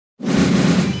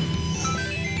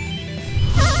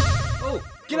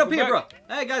Get up here, bro.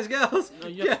 Hey, guys, girls. No,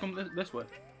 you have to come this way.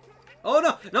 Oh,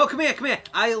 no. No, come here, come here.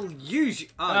 I'll use you.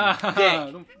 Oh, you dick.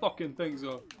 I don't fucking think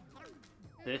so.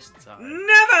 This time. Never!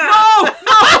 No! No!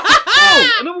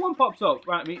 Oh, another one pops up.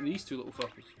 Right, meet these two little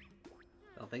fuckers.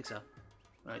 I don't think so.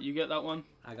 Right, you get that one.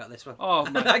 I got this one. Oh,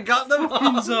 man. I got them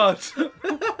all. Zod.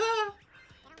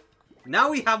 Now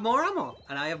we have more ammo,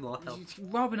 and I have more health. She's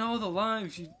robbing all the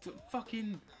lives. You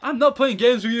fucking... I'm not playing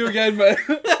games with you again, man.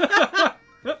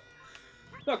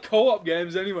 Not co-op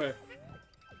games, anyway.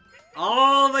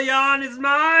 All the yarn is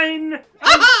mine!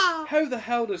 How the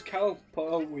hell does Cal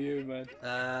put up with you, man?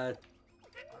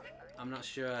 I'm not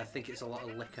sure. I think it's a lot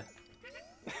of liquor.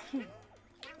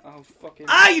 I'll fucking...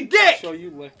 Ah, you dick! Show you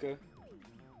liquor.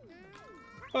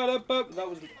 That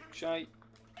was the shite.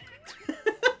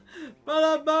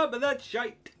 But that's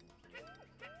shite.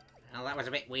 Oh, that was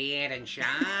a bit weird and shite.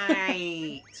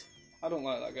 I don't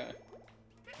like that guy.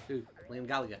 Who? Liam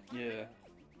Gallagher? Yeah.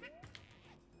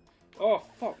 Oh,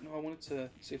 fuck. No, I wanted to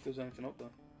see if there was anything up there.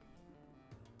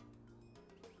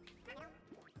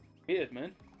 Weird,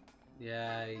 man.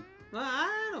 Yeah. Well,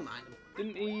 I don't mind him.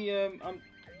 Didn't he, did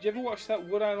you ever watch that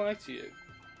Would I Lie to You?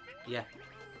 Yeah.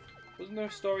 Wasn't there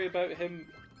a story about him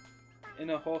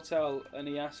in a hotel and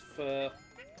he asked for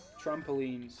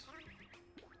trampolines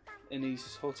in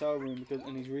his hotel room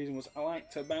and his reason was, I like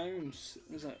to bounce.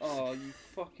 It was like, oh, you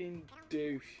fucking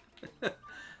douche.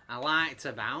 I like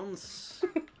to bounce.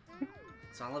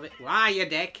 It's all a bit... Why you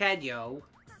dickhead, yo?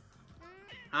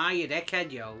 Are you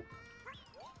dickhead, yo?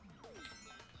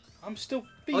 I'm still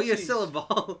feces. Oh, you're still a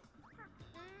ball.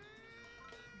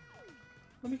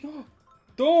 Let me go.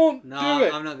 Don't do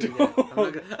it. I'm not gonna do it. I'm not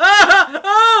gonna... Ah!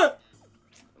 Ah!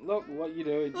 Look what you're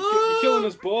doing. You're killing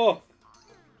us both.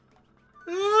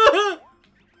 Oh,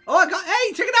 I got...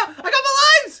 Hey, check it out. I got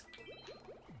my lives.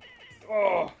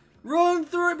 Oh. Run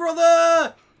through it,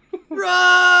 brother.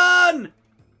 Run.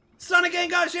 Sonic ain't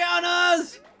got shit on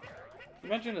us.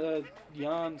 Imagine a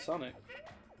yarn Sonic.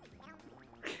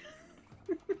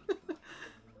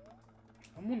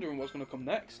 I'm wondering what's going to come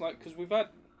next. Like, because we've had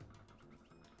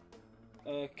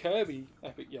Kirby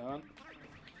Epic Yarn.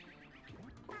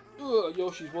 Ugh,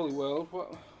 Yoshi's Woolly World.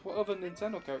 What other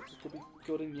Nintendo characters could be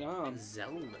good in yarn?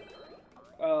 Zelda.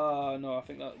 No, I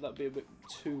think that'd be a bit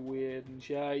too weird and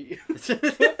shy.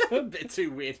 A bit too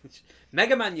weird.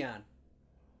 Mega Man yarn.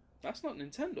 That's not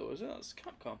Nintendo, is it? That's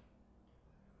Capcom.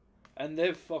 And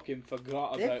they've fucking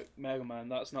forgot about Mega Man.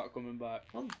 That's not coming back.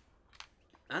 Well,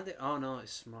 oh no,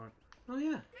 it's smart. Oh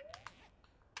yeah.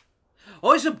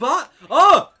 Oh, it's a bot.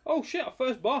 Oh! Oh shit, our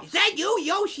first boss. Is that you,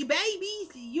 Yoshi,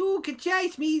 baby? You can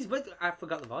chase me, but I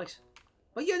forgot the voice.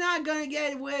 But you're not gonna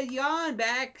get away with yarn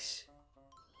backs.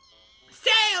 Say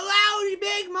it loud, you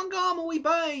big Montgomery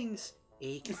Bones.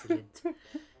 Excellent.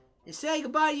 And say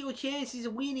goodbye to your chances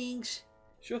of winnings.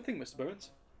 Sure thing, Mr. Burns.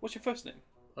 What's your first name?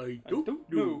 I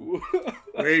don't know.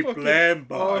 Great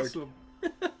Lambert. Awesome.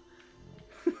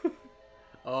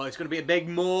 Oh, it's gonna be a big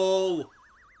mole.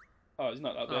 Oh, it's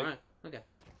not that big. Alright, okay.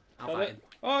 I'll fight him.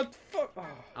 Oh, fuck. Oh.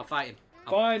 I'll fight him.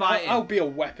 Fine, I'll be a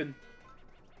weapon.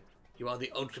 You are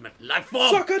the ultimate life form.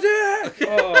 Suck a dick!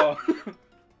 Oh.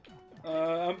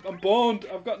 I'm boned.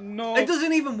 I've got no... It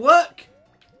doesn't even work.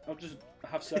 I'll just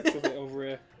have sex with it over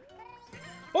here.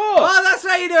 Oh, that's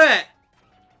how you do it.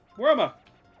 Where am I?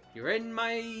 You're in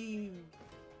my...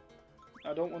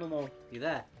 I don't want to know. You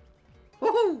there?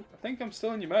 Woohoo! I think I'm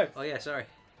still in your mouth. Oh yeah, sorry.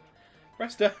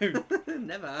 Press down.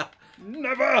 Never.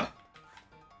 Never!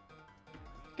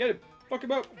 Get him. Fuck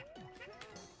him up.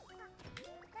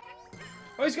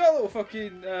 Oh, he's got a little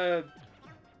fucking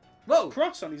Whoa!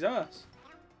 cross on his ass.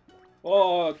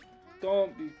 Oh,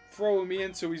 don't be throwing me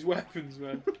into his weapons,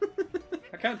 man.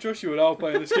 I can't trust you at all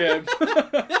playing this game.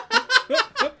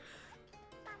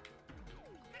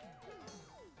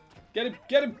 Get him!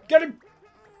 Get him! Get him!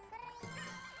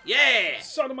 Yeah!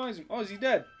 Sodomize him. Oh, is he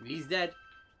dead? He's dead.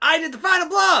 I did the final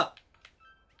blow!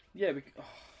 Yeah,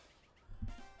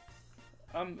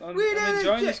 I'm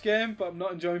enjoying this game, but I'm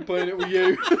not enjoying playing it with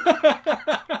you.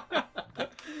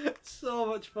 So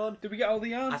much fun. Did we get all the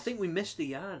yarns? I think we missed the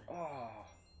yarn. Oh.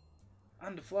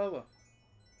 And the flower.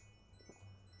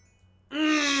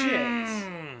 Shit.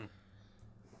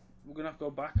 We're going to have to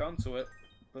go back onto it,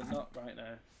 but not right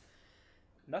now.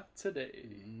 Not today.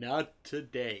 Not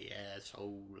today,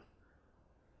 asshole.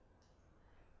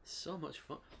 So much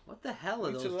fun. What the hell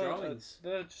are those drawings?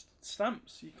 They're just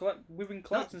stamps. You collect. We've been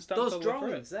collecting stamps. Those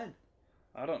drawings, then.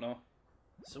 I don't know.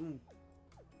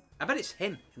 I bet it's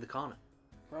him in the corner.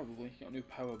 Probably. Got a new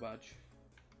power badge.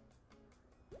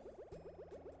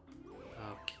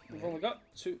 Okay. We've only got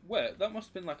two. Wait, that must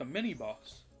have been like a mini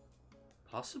boss.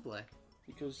 Possibly.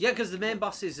 Because yeah, because the main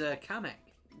boss is Kamek.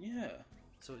 Yeah.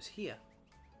 So it's here.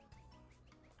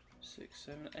 6,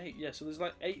 7, 8. Yeah, so there's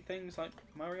like 8 things like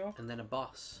Mario. And then a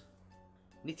boss.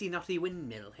 Nitty Nutty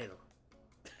Windmill Hill.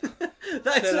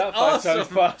 That's Say that awesome. 5 times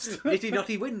fast. Nitty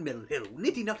Nutty Windmill Hill.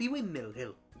 Nitty Nutty Windmill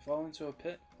Hill. Fall into a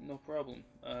pit, no problem.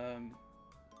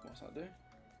 What's that do?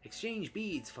 Exchange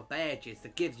beads for badges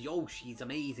that gives Yoshi's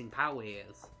amazing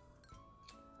powers.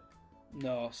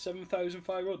 No,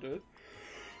 7,500.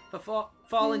 For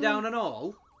falling down and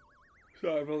all?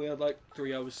 So I've only had like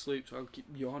 3 hours sleep, so I'll keep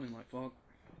yawning like fuck.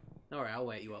 Alright, I'll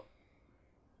wake you up.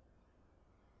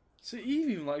 So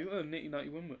even like Nitty Nutty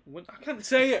Windmill. I can't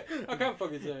say it. I can't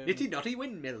fucking say it. Nitty Nutty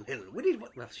Windmill Hill.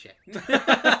 Well, shit.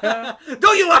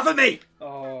 Don't you laugh at me!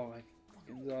 Oh my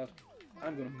fucking god!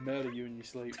 I'm gonna murder you in your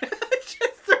sleep.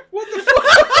 What the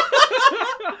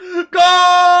fuck?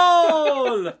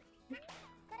 Goal!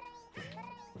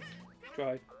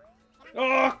 Try.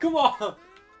 Oh come on!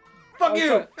 Fuck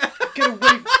you!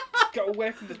 Get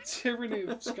away from the tyranny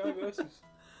of SkyVs.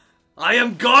 I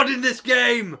am God in this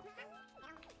game!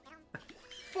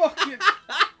 Fuck it!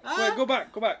 Wait, go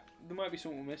back. There might be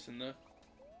something we're missing there.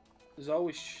 There's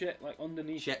always shit like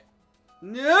underneath. Shit.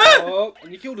 No! Oh,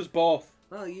 and you killed us both.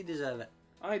 Well, you deserve it.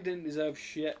 I didn't deserve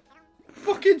shit.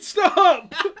 Fucking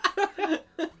stop!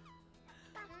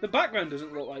 The background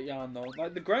doesn't look like yarn though.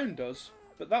 Like the ground does,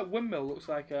 but that windmill looks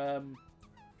like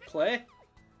clay.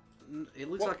 It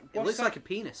looks like a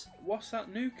penis. What's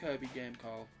that new Kirby game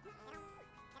called?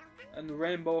 And the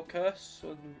Rainbow Curse?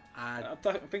 I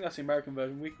think that's the American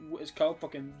version. It's called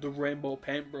fucking the Rainbow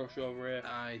Paintbrush over here.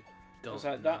 I don't It's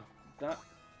like know. that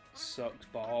sucks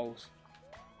balls.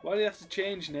 Why do they have to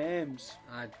change names?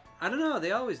 I don't know,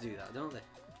 they always do that, don't they?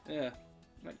 Yeah.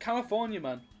 Like California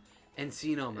Man.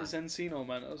 Encino Man. It's Encino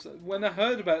Man. I was like, when I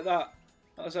heard about that,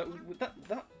 I was like,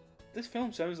 this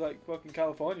film sounds like fucking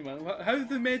California Man. How have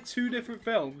they made 2 different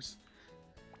films?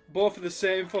 Both of the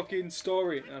same fucking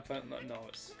story. And I found that, no,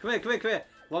 it's... Come here.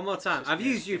 One more time. I've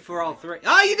used you for all 3.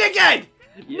 Oh, you dickhead!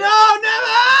 Yeah. No,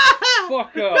 never!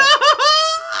 Fuck off!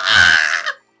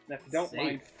 No! If you don't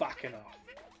mind fucking off.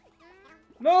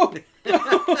 No!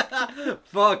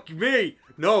 Fuck me!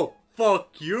 No,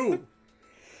 fuck you!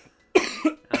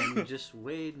 I'm just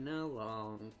waiting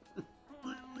along.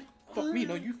 Fuck me,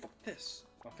 no, you fuck this.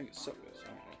 I think it's so good.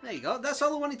 There you go, that's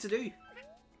all I wanted to do.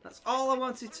 That's all I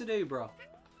wanted to do, bro.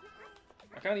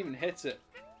 I can't even hit it.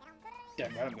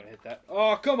 Damn right I'm gonna hit that.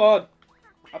 Oh, come on!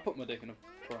 I put my dick in a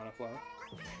piranha flower.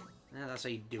 Yeah, that's how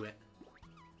you do it.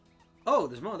 Oh,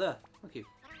 there's more there. Thank you.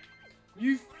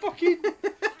 You fucking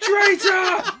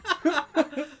traitor!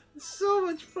 So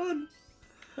much fun.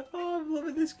 Oh, I'm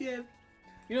loving this game.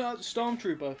 You know that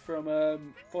Stormtrooper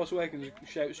from Force Awakens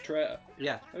shouts traitor?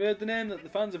 Yeah. Have you heard the name that the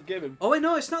fans have given? Oh wait,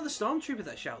 no, it's not the Stormtrooper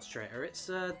that shouts traitor. It's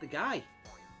the guy.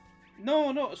 No,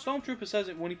 a Stormtrooper says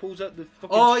it when he pulls out the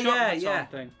fucking shotgun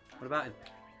thing. What about him?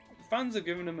 The fans have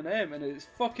given him a name and it's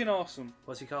fucking awesome.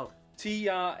 What's he called?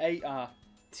 TR8R.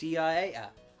 TR8R.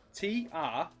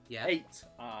 TR8R. Yeah.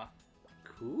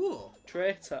 Cool.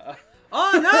 Traitor.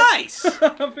 Oh, nice!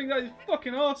 I think that is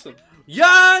fucking awesome.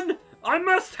 Yan! I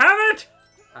must have it!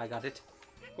 I got it.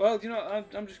 Well, you know,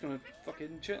 I'm just gonna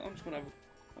fucking chill. I'm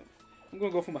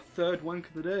gonna go for my 3rd wank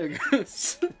of the day, I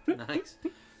guess. Nice.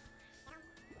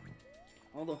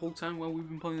 All the whole time while we've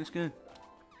been playing this game.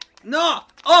 No!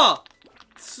 Oh!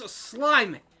 So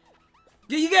slimy.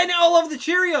 You're getting it all over the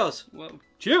Cheerios. Well,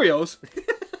 Cheerios?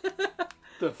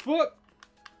 The fuck?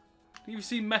 Have you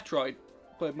seen Metroid?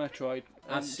 Played Metroid.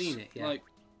 I've seen it, yeah. Like,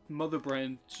 Mother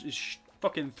Brain is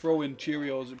fucking throwing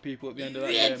Cheerios at people at the end of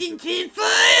that game. Reacting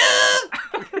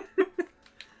fire!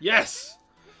 Yes!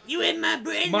 You in my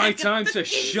brain My like time a to fucking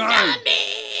shine! zombie!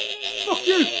 Fuck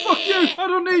you! Fuck you! I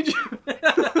don't need you!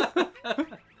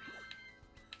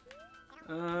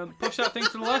 Push that thing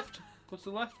to the left. What's to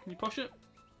the left? Can you push it?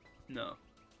 No.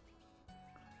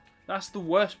 That's the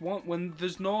worst one. When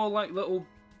there's no like little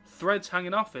threads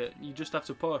hanging off it, you just have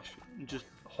to push and just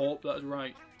hope that's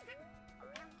right.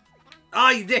 Oh,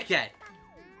 you dickhead!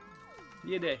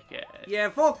 You dickhead. You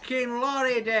fucking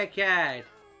lorry dickhead!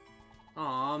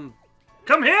 Come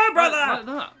here, brother! Like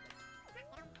that.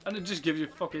 And it just gives you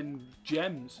fucking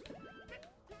gems.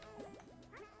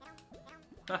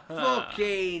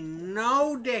 Fucking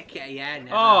no dickhead. Yeah,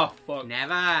 never. Oh, fuck.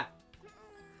 Never.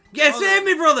 Get save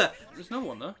me, brother! There's no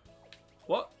one there.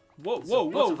 What? Whoa, What's whoa, the-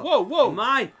 whoa, what's the- whoa, whoa!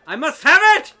 Mine! I must have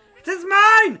it! It is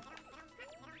mine!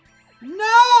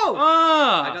 No!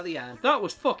 Ah! I got the yarn. That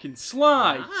was fucking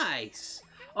sly. Nice.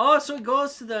 Oh, so it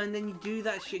goes to there and then you do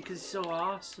that shit because it's so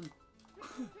awesome.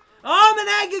 Oh, I'm an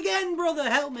egg again, brother!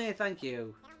 Help me, thank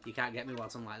you. You can't get me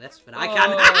while I'm like this, but I can.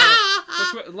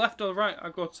 Which way, left or right? I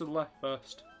go to the left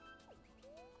first.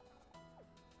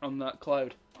 on that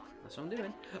cloud. That's what I'm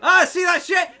doing. Ah, see that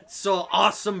shit? So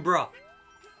awesome, bro.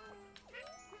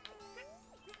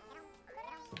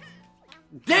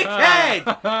 Dickhead!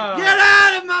 Get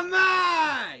out of my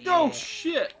mind! Oh,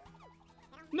 shit.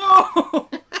 No!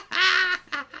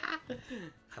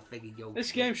 I figured Yoshi.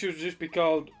 This game should just be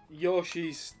called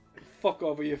Yoshi's Fuck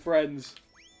Over Your Friends.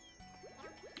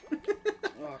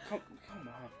 Oh, come on.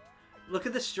 Look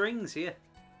at the strings here.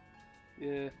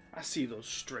 Yeah, I see those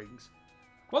strings.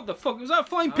 What the fuck was that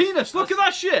flying penis? Look at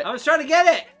that shit! I was trying to get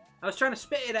it. I was trying to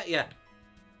spit it at you.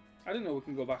 I didn't know we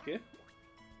can go back here.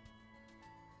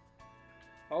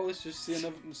 Oh, let's just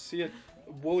see a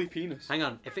woolly penis. Hang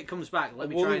on. If it comes back, let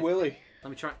me woolly try. willy. Let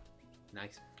me try.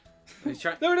 Nice. Let me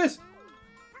try. There it is!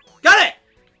 Got it!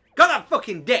 Got that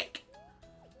fucking dick!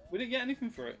 We didn't get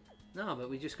anything for it. No, but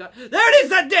we just got... There it is,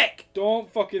 that dick!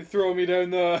 Don't fucking throw me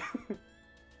down there.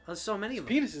 There's so many of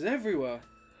them. Penises everywhere.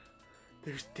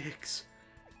 There's dicks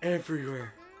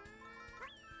everywhere.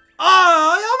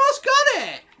 Oh, I almost got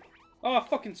it! Oh, I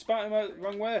fucking spat him out the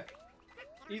wrong way.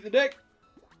 Eat the dick.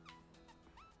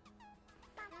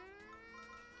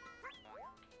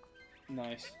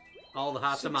 Nice. All the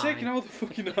hearts are Stop mine. taking all the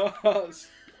fucking hearts.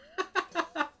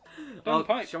 Down the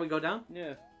pipe. Shall we go down?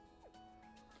 Yeah.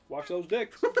 Watch those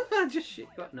dicks. Just shit.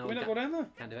 No, Can we not go down there?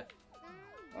 Can't do it.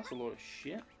 That's a load of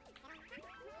shit.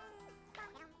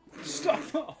 Stop.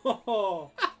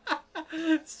 Oh.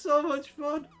 So much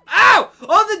fun. Ow!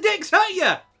 All the dicks hurt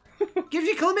you! Gives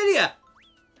you chlamydia.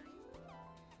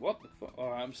 What the fuck?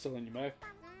 Alright, I'm still in your mouth.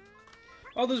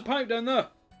 Oh, there's a pipe down there.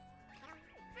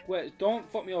 Wait, don't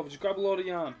fuck me over. Just grab a load of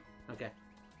yarn. Okay.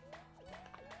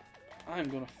 I'm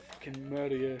gonna fucking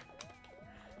murder you.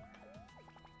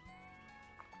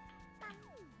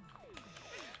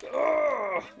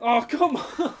 Oh, come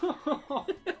on!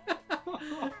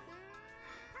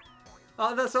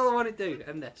 Oh, that's all I want to do.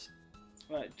 And this.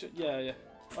 Right, yeah.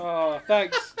 Oh,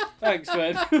 thanks. Thanks,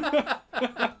 man.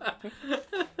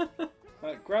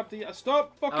 Right, grab the...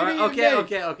 Stop fucking eating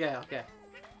me! Okay.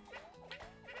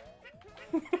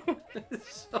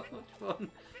 It's so much fun.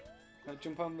 Right,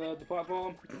 jump on the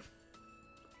platform.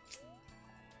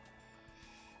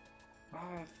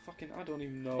 Ah, fucking... I don't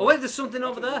even know. Oh, wait, there's something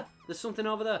over there. There's something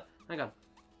over there. Hang on.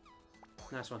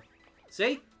 Nice one.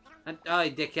 See? And, oh,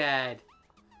 you dickhead.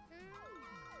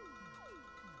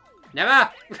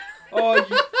 Never! Oh,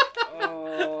 you...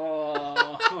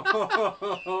 Oh.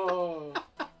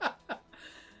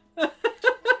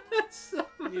 So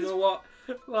You know what?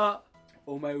 what?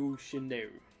 Omo.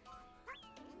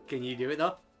 Can you do it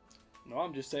though? No,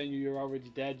 I'm just saying you're already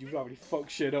dead. You've already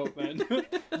fucked shit up, man.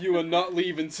 You are not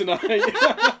leaving tonight.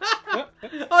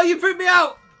 Oh, you put me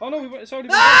out! Oh no, it's already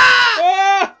been Ah!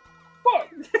 Ah! Fuck!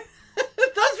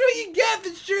 That's what you get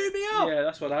for shooting me up! Yeah,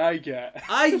 that's what I get.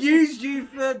 I used you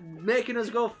for making us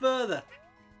go further.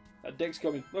 That dick's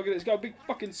coming. Look at it, it's got a big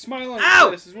fucking smile on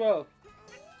Ow! its face as well.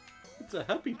 It's a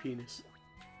happy penis.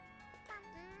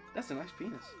 That's a nice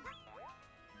penis.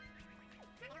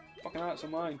 Fucking hearts are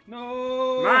mine.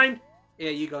 No! Mine!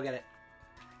 Here, you go get it.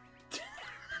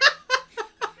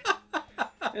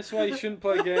 That's why you shouldn't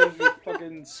play games with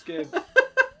fucking Skib.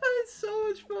 It's so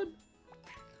much fun.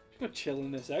 Just go chill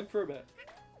in this egg for a bit.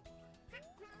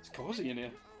 It's cozy in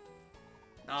here.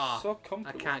 Oh, So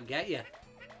comfortable. I can't get you.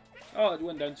 Oh, it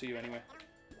went down to you anyway.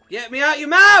 Get me out your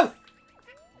mouth!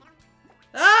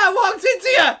 Ah, I walked into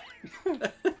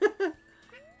you!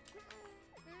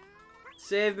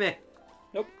 Save me.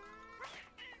 Nope.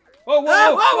 Oh, whoa,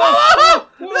 Ah, whoa, whoa,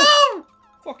 whoa, whoa! whoa!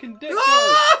 Fucking dick.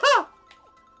 Ah!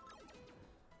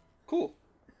 Cool.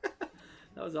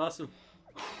 That was awesome.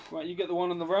 Right, you get the one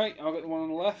on the right, I'll get the one on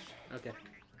the left. Okay.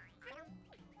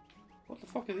 What the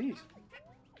fuck are these?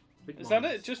 Big Is that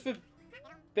ones. it? Just for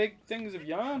big things of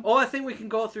yarn? Oh, I think we can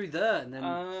go through there and then...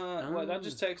 Well, that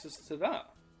just takes us to that.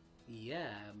 Yeah,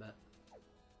 but...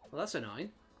 Well, that's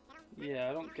annoying. Yeah,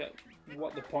 I don't get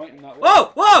what the point in that was.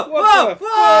 Whoa! Whoa! What Whoa! the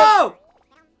Whoa!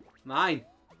 Mine.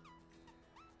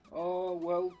 Oh,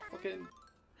 well, fucking...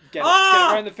 Get it. Ah! Get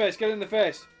it right in the face. Get it in the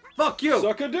face. Fuck you!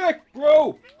 Suck a dick,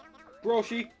 bro!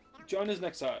 Broshi, join us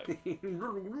next time.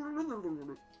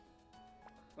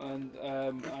 And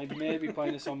I may be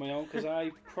playing this on my own because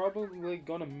I'm probably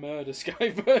gonna murder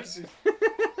SkyVs.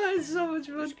 It's so much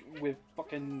fun. With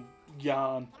fucking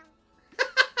yarn.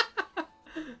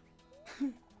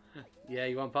 Yeah,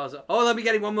 you want to pause it? Oh, let me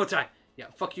get him one more time. Yeah,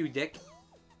 fuck you, dick.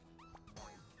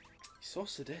 He's so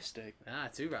sadistic. Ah,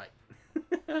 too right.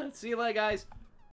 See you later, guys.